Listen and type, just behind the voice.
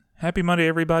Happy Monday,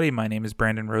 everybody. My name is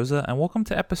Brandon Rosa, and welcome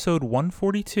to episode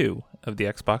 142 of the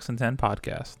Xbox in 10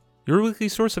 podcast, your weekly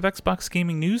source of Xbox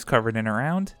gaming news covered in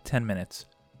around 10 minutes.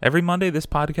 Every Monday, this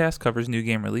podcast covers new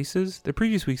game releases, the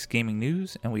previous week's gaming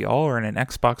news, and we all learn an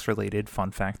Xbox-related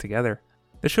fun fact together.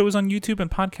 The show is on YouTube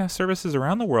and podcast services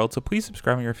around the world, so please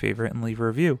subscribe on your favorite and leave a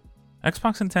review.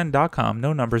 Xboxin10.com,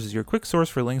 no numbers, is your quick source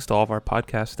for links to all of our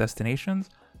podcast destinations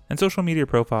and social media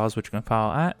profiles, which you can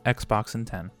follow at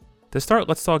Xboxin10. To start,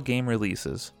 let's talk game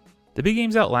releases. The big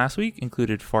games out last week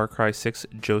included Far Cry 6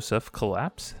 Joseph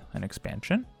Collapse, an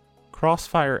expansion,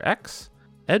 Crossfire X,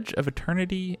 Edge of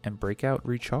Eternity, and Breakout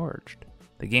Recharged.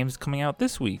 The games coming out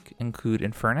this week include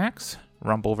Infernax,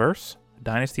 Rumbleverse,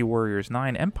 Dynasty Warriors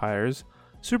 9 Empires,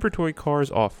 Super Toy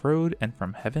Cars Off-Road, and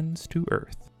From Heavens to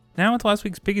Earth. Now into last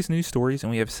week's biggest news stories,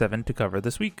 and we have 7 to cover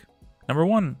this week. Number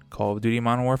 1, Call of Duty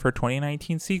Modern Warfare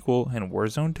 2019 sequel and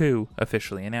Warzone 2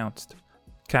 officially announced.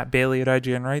 Kat Bailey at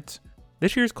IGN writes,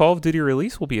 "This year's Call of Duty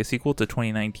release will be a sequel to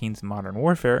 2019's Modern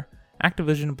Warfare,"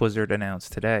 Activision Blizzard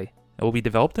announced today. It will be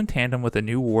developed in tandem with a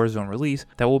new Warzone release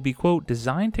that will be, quote,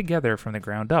 designed together from the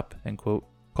ground up, end quote.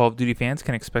 Call of Duty fans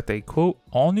can expect a, quote,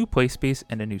 all-new play space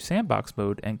and a new sandbox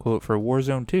mode, end quote, for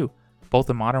Warzone 2. Both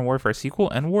the Modern Warfare sequel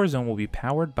and Warzone will be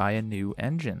powered by a new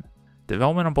engine.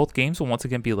 Development on both games will once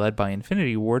again be led by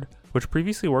Infinity Ward, which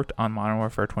previously worked on Modern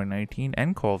Warfare 2019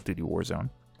 and Call of Duty Warzone.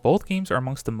 Both games are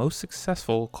amongst the most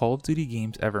successful Call of Duty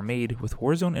games ever made, with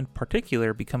Warzone in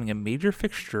particular becoming a major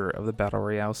fixture of the Battle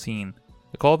Royale scene.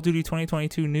 The Call of Duty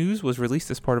 2022 news was released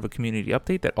as part of a community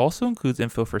update that also includes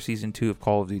info for Season 2 of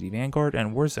Call of Duty Vanguard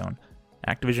and Warzone.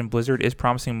 Activision Blizzard is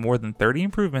promising more than 30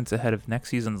 improvements ahead of next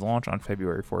season's launch on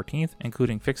February 14th,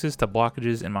 including fixes to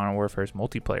blockages in Modern Warfare's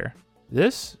multiplayer.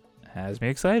 This has me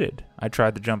excited. I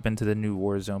tried to jump into the new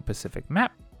Warzone Pacific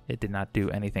map. It did not do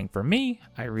anything for me.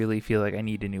 I really feel like I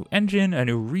need a new engine, a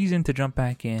new reason to jump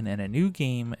back in, and a new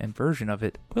game and version of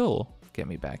it will get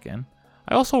me back in.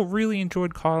 I also really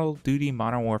enjoyed Call of Duty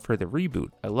Modern Warfare the reboot.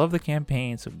 I love the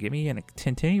campaign, so give me a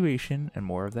continuation and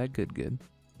more of that good.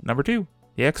 Number 2,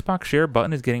 the Xbox Share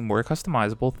button is getting more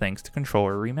customizable thanks to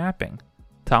controller remapping.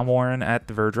 Tom Warren at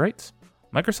The Verge writes,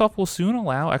 Microsoft will soon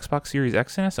allow Xbox Series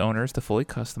X and S owners to fully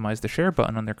customize the Share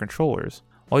button on their controllers.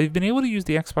 While you've been able to use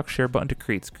the Xbox Share button to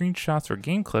create screenshots or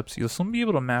game clips, you'll soon be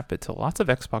able to map it to lots of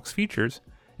Xbox features,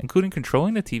 including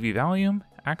controlling the TV volume,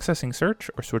 accessing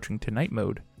search, or switching to night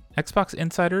mode. Xbox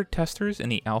Insider testers in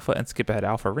the Alpha and Skip Ahead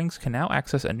Alpha rings can now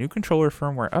access a new controller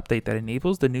firmware update that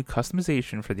enables the new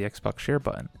customization for the Xbox Share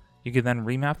button. You can then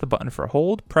remap the button for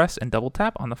hold, press, and double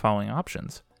tap on the following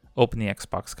options. Open the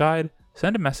Xbox guide,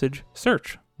 send a message,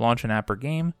 search, launch an app or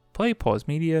game, play, pause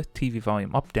media, TV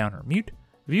volume up, down, or mute,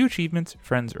 view achievements,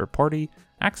 friends, or party,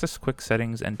 access quick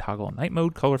settings, and toggle night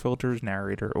mode, color filters,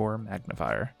 narrator, or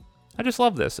magnifier. I just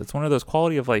love this. It's one of those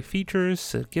quality of life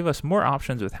features to give us more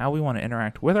options with how we want to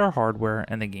interact with our hardware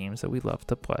and the games that we love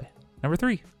to play. Number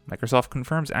 3, Microsoft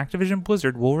confirms Activision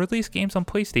Blizzard will release games on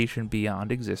PlayStation beyond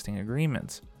existing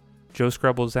agreements. Joe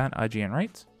Scrubbles at IGN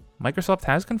writes, Microsoft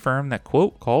has confirmed that,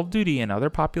 quote, Call of Duty and other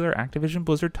popular Activision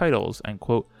Blizzard titles, and,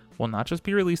 quote, will not just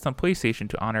be released on PlayStation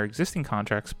to honor existing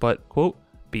contracts, but, quote,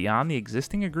 beyond the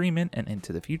existing agreement and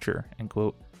into the future, end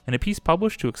quote. In a piece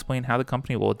published to explain how the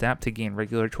company will adapt to gain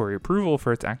regulatory approval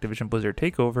for its Activision Blizzard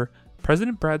takeover,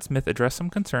 President Brad Smith addressed some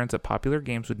concerns that popular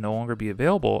games would no longer be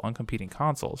available on competing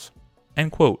consoles.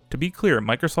 End quote. To be clear,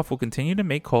 Microsoft will continue to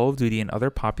make Call of Duty and other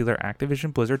popular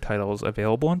Activision Blizzard titles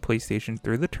available on PlayStation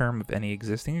through the term of any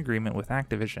existing agreement with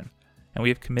Activision, and we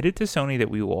have committed to Sony that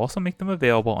we will also make them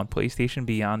available on PlayStation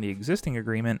beyond the existing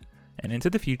agreement and into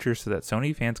the future so that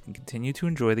Sony fans can continue to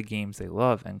enjoy the games they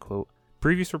love, end quote.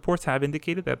 Previous reports have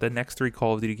indicated that the next 3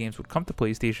 Call of Duty games would come to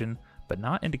PlayStation, but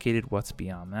not indicated what's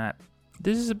beyond that.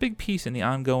 This is a big piece in the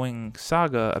ongoing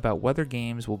saga about whether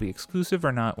games will be exclusive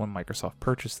or not when Microsoft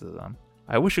purchases them.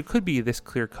 I wish it could be this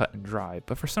clear cut and dry,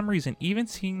 but for some reason, even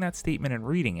seeing that statement and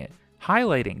reading it,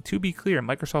 highlighting, to be clear,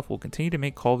 Microsoft will continue to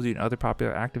make Call of Duty and other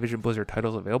popular Activision Blizzard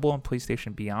titles available on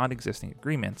PlayStation beyond existing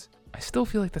agreements, I still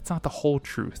feel like that's not the whole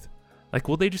truth. Like,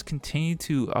 will they just continue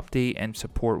to update and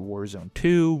support Warzone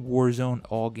 2, Warzone,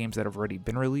 all games that have already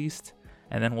been released,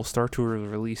 and then we'll start to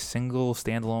release single,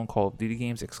 standalone Call of Duty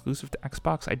games exclusive to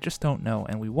Xbox? I just don't know,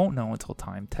 and we won't know until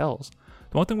time tells.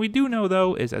 The one thing we do know,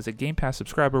 though, is as a Game Pass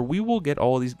subscriber, we will get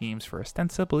all these games for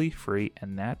ostensibly free,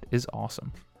 and that is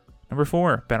awesome. Number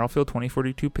 4, Battlefield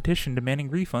 2042 petition demanding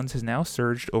refunds has now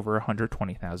surged over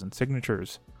 120,000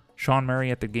 signatures. Sean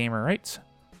Murray at The Gamer writes,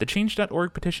 the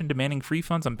Change.org petition demanding free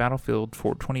funds on Battlefield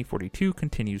for 2042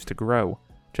 continues to grow.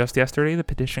 Just yesterday, the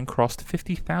petition crossed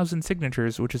 50,000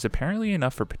 signatures, which is apparently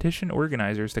enough for petition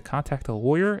organizers to contact a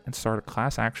lawyer and start a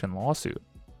class action lawsuit.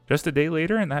 Just a day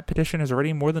later, and that petition has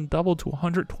already more than doubled to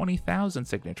 120,000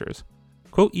 signatures.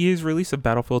 Quote, EA's release of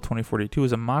Battlefield 2042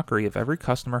 is a mockery of every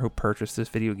customer who purchased this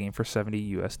video game for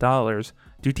 $70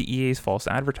 due to EA's false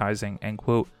advertising, end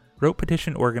quote, wrote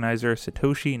petition organizer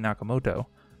Satoshi Nakamoto.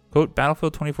 Quote,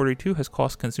 Battlefield 2042 has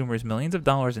cost consumers millions of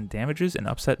dollars in damages and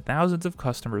upset thousands of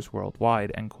customers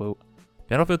worldwide, end quote.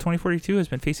 Battlefield 2042 has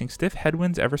been facing stiff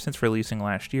headwinds ever since releasing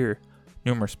last year.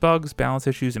 Numerous bugs, balance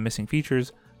issues, and missing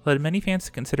features led many fans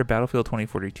to consider Battlefield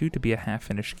 2042 to be a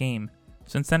half-finished game.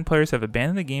 Since then, players have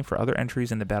abandoned the game for other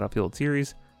entries in the Battlefield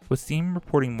series, with Steam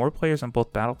reporting more players on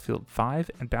both Battlefield 5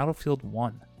 and Battlefield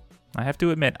 1. I have to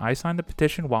admit, I signed the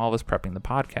petition while I was prepping the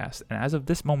podcast, and as of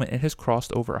this moment, it has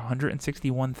crossed over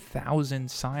 161,000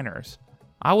 signers.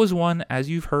 I was one, as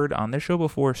you've heard on this show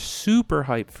before, super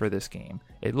hyped for this game.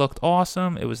 It looked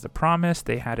awesome, it was the promise,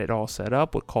 they had it all set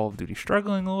up with Call of Duty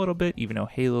struggling a little bit, even though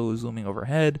Halo was looming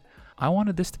overhead. I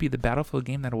wanted this to be the Battlefield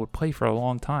game that I would play for a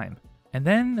long time. And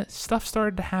then stuff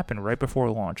started to happen right before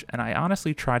launch, and I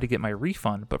honestly tried to get my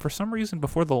refund, but for some reason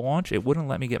before the launch it wouldn't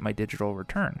let me get my digital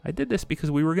return. I did this because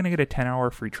we were going to get a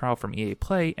 10-hour free trial from EA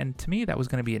Play, and to me that was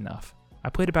going to be enough. I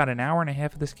played about an hour and a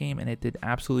half of this game and it did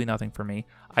absolutely nothing for me.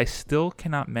 I still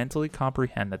cannot mentally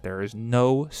comprehend that there is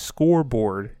no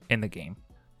scoreboard in the game.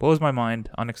 Blows my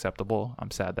mind, unacceptable, I'm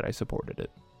sad that I supported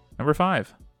it. Number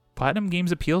 5. Platinum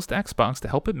Games appeals to Xbox to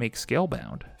help it make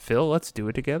Scalebound. Phil, let's do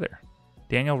it together.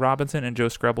 Daniel Robinson and Joe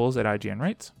Screbbles at IGN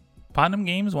writes, Platinum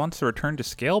Games wants to return to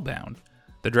Scalebound.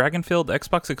 The Dragon-filled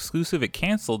Xbox exclusive it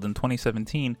canceled in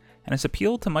 2017 and has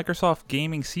appealed to Microsoft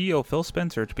Gaming CEO Phil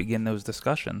Spencer to begin those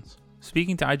discussions.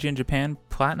 Speaking to IGN Japan,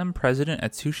 Platinum president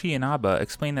Atsushi Inaba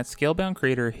explained that Scalebound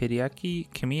creator Hideaki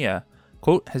Kamiya,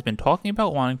 quote, has been talking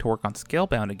about wanting to work on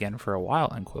Scalebound again for a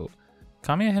while, end quote.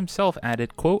 Kamiya himself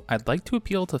added, quote, I'd like to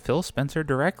appeal to Phil Spencer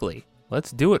directly.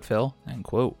 Let's do it, Phil, end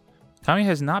quote. Kamiya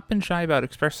has not been shy about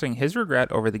expressing his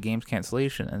regret over the game's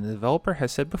cancellation, and the developer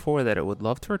has said before that it would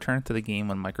love to return to the game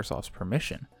with Microsoft's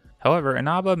permission. However,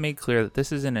 Inaba made clear that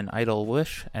this isn't an idle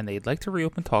wish, and they'd like to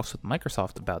reopen talks with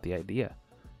Microsoft about the idea.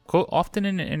 Quote, often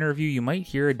in an interview you might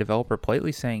hear a developer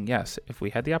politely saying, yes, if we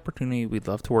had the opportunity we'd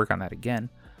love to work on that again,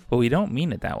 but we don't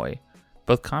mean it that way.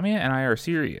 Both Kamiya and I are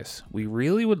serious. We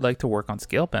really would like to work on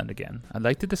Scalebound again. I'd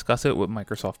like to discuss it with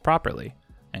Microsoft properly.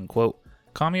 End quote.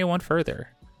 Kamiya went further.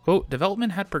 Quote,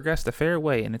 development had progressed a fair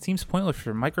way and it seems pointless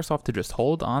for Microsoft to just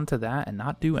hold on to that and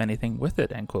not do anything with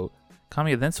it, end quote.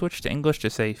 Kamiya then switched to English to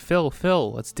say,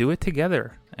 Phil, let's do it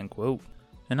together, end quote.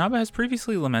 Inaba has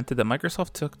previously lamented that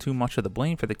Microsoft took too much of the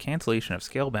blame for the cancellation of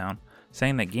Scalebound,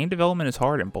 saying that game development is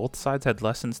hard and both sides had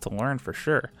lessons to learn for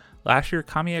sure. Last year,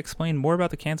 Kamiya explained more about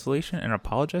the cancellation and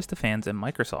apologized to fans and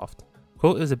Microsoft.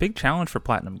 Quote, it was a big challenge for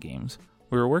Platinum Games.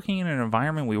 We were working in an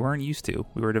environment we weren't used to.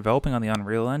 We were developing on the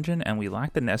Unreal Engine and we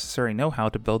lacked the necessary know-how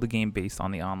to build a game based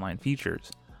on the online features.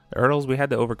 The hurdles we had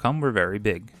to overcome were very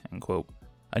big, end quote.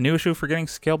 A new issue for getting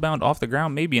Scalebound off the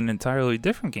ground may be an entirely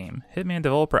different game. Hitman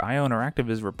developer IO Interactive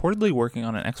is reportedly working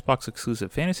on an Xbox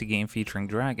exclusive fantasy game featuring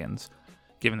dragons.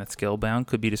 Given that Scalebound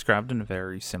could be described in a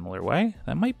very similar way,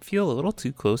 that might feel a little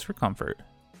too close for comfort.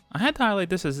 I had to highlight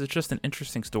this as it's just an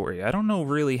interesting story. I don't know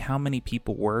really how many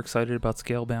people were excited about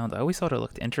Scalebound. I always thought it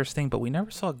looked interesting, but we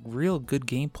never saw real good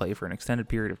gameplay for an extended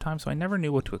period of time, so I never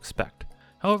knew what to expect.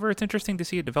 However, it's interesting to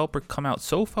see a developer come out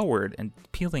so forward and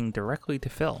appealing directly to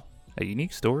Phil. A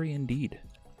unique story indeed.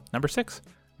 Number 6.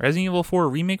 Resident Evil 4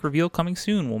 Remake reveal coming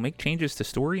soon will make changes to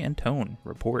story and tone.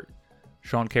 Report.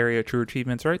 Sean Carey at True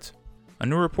Achievements writes, a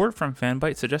new report from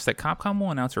Fanbyte suggests that Capcom will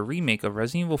announce a remake of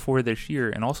Resident Evil 4 this year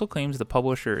and also claims the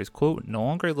publisher is, quote, no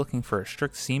longer looking for a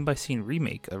strict scene-by-scene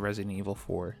remake of Resident Evil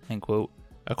 4, end quote.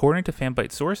 According to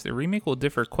Fanbyte's source, the remake will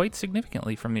differ quite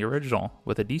significantly from the original,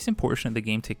 with a decent portion of the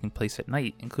game taking place at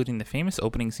night, including the famous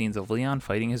opening scenes of Leon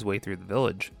fighting his way through the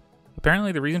village.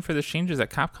 Apparently, the reason for this change is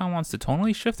that Capcom wants to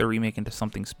tonally shift the remake into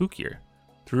something spookier.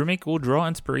 The remake will draw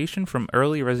inspiration from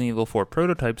early Resident Evil 4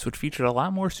 prototypes, which featured a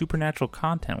lot more supernatural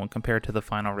content when compared to the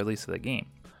final release of the game.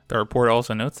 The report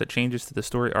also notes that changes to the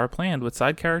story are planned, with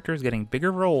side characters getting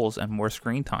bigger roles and more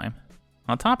screen time.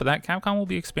 On top of that, Capcom will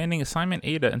be expanding Assignment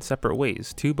Ada in separate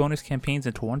ways, 2 bonus campaigns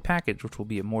into one package, which will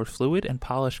be a more fluid and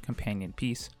polished companion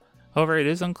piece. However, it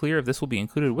is unclear if this will be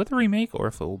included with the remake or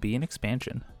if it will be an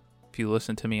expansion. If you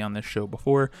listened to me on this show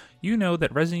before, you know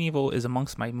that Resident Evil is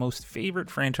amongst my most favorite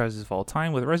franchises of all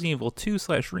time, with Resident Evil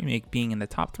 2/Remake being in the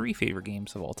top 3 favorite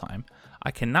games of all time.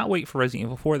 I cannot wait for Resident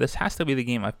Evil 4. This has to be the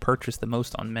game I've purchased the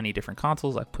most on many different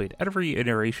consoles. I've played every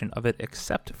iteration of it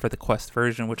except for the Quest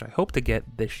version, which I hope to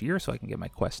get this year so I can get my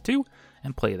Quest 2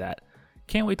 and play that.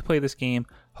 Can't wait to play this game.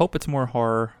 Hope it's more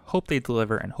horror, hope they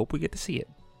deliver, and hope we get to see it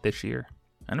this year.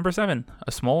 And number 7,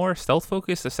 a smaller,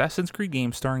 stealth-focused Assassin's Creed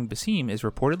game starring Basim is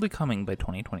reportedly coming by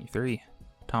 2023.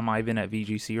 Tom Ivan at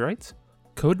VGC writes,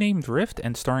 codenamed Rift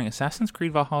and starring Assassin's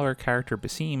Creed Valhalla character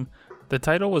Basim, the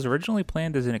title was originally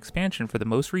planned as an expansion for the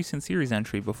most recent series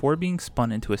entry before being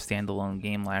spun into a standalone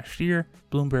game last year,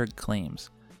 Bloomberg claims.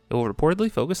 It will reportedly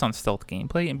focus on stealth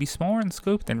gameplay and be smaller in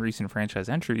scope than recent franchise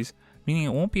entries, meaning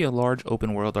it won't be a large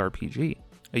open-world RPG.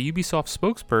 A Ubisoft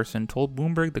spokesperson told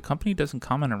Bloomberg the company doesn't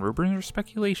comment on rumors or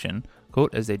speculation,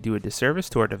 quote, as they do a disservice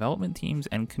to our development teams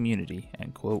and community,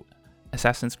 end quote.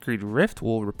 Assassin's Creed Rift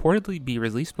will reportedly be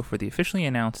released before the officially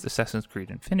announced Assassin's Creed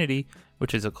Infinity,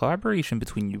 which is a collaboration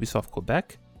between Ubisoft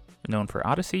Quebec, known for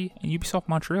Odyssey, and Ubisoft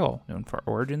Montreal, known for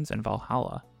Origins and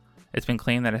Valhalla. It's been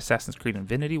claimed that Assassin's Creed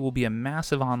Infinity will be a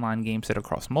massive online game set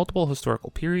across multiple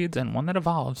historical periods and one that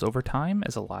evolves over time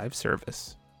as a live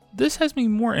service. This has me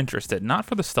more interested, not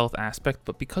for the stealth aspect,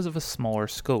 but because of a smaller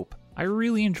scope. I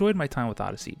really enjoyed my time with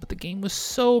Odyssey, but the game was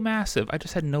so massive, I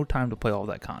just had no time to play all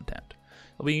that content.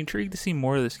 I'll be intrigued to see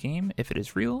more of this game if it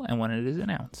is real and when it is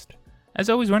announced. As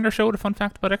always, we end our show with a fun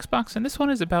fact about Xbox, and this one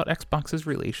is about Xbox's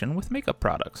relation with makeup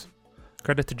products.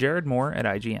 Credit to Jared Moore at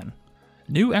IGN.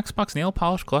 New Xbox nail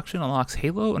polish collection unlocks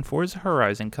Halo and Forza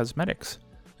Horizon cosmetics.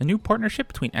 A new partnership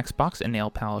between Xbox and nail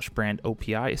polish brand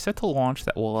OPI is set to launch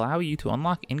that will allow you to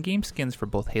unlock in-game skins for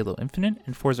both Halo Infinite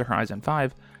and Forza Horizon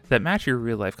 5 that match your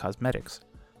real-life cosmetics.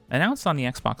 Announced on the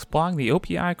Xbox blog, the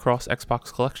OPI Cross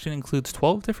Xbox collection includes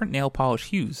 12 different nail polish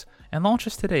hues and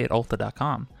launches today at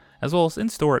Ulta.com, as well as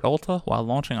in-store at Ulta while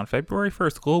launching on February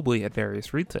 1st globally at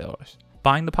various retailers.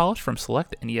 Buying the polish from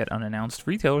select and yet unannounced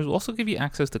retailers will also give you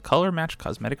access to color-matched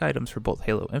cosmetic items for both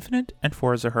Halo Infinite and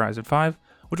Forza Horizon 5,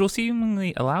 which will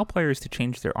seemingly allow players to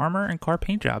change their armor and car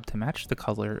paint job to match the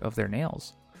color of their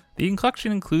nails. The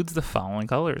collection includes the following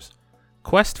colors: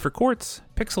 Quest for Quartz,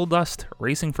 Pixel Dust,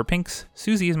 Racing for Pinks,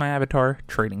 Susie is my avatar,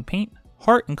 Trading Paint,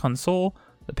 Heart and Console,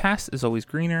 The Past is Always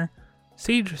Greener,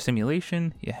 Sage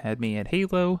Simulation, You Had Me at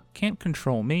Halo, Can't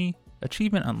Control Me,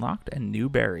 Achievement Unlocked, and New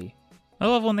Berry. I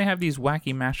love when they have these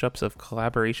wacky mashups of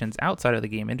collaborations outside of the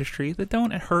game industry that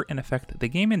don't hurt and affect the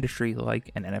game industry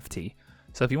like an NFT.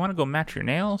 So if you want to go match your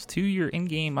nails to your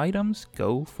in-game items,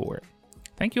 go for it.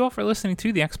 Thank you all for listening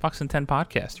to the Xbox in 10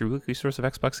 podcast, your weekly source of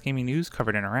Xbox gaming news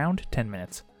covered in around 10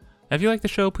 minutes. Now, if you like the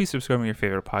show, please subscribe to your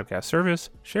favorite podcast service,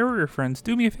 share with your friends,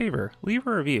 do me a favor, leave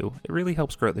a review, it really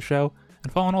helps grow the show,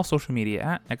 and follow on all social media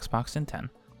at Xbox in 10.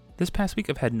 This past week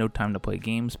I've had no time to play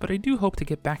games, but I do hope to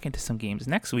get back into some games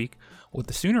next week with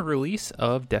the sooner release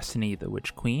of Destiny the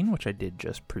Witch Queen, which I did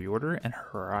just pre-order, and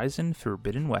Horizon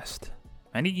Forbidden West.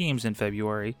 Many games in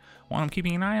February. One I'm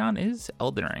keeping an eye on is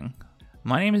Elden Ring.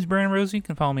 My name is Brandon Rosa. You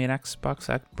can follow me at Xbox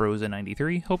at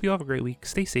Brosa93. Hope you all have a great week.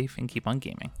 Stay safe and keep on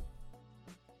gaming.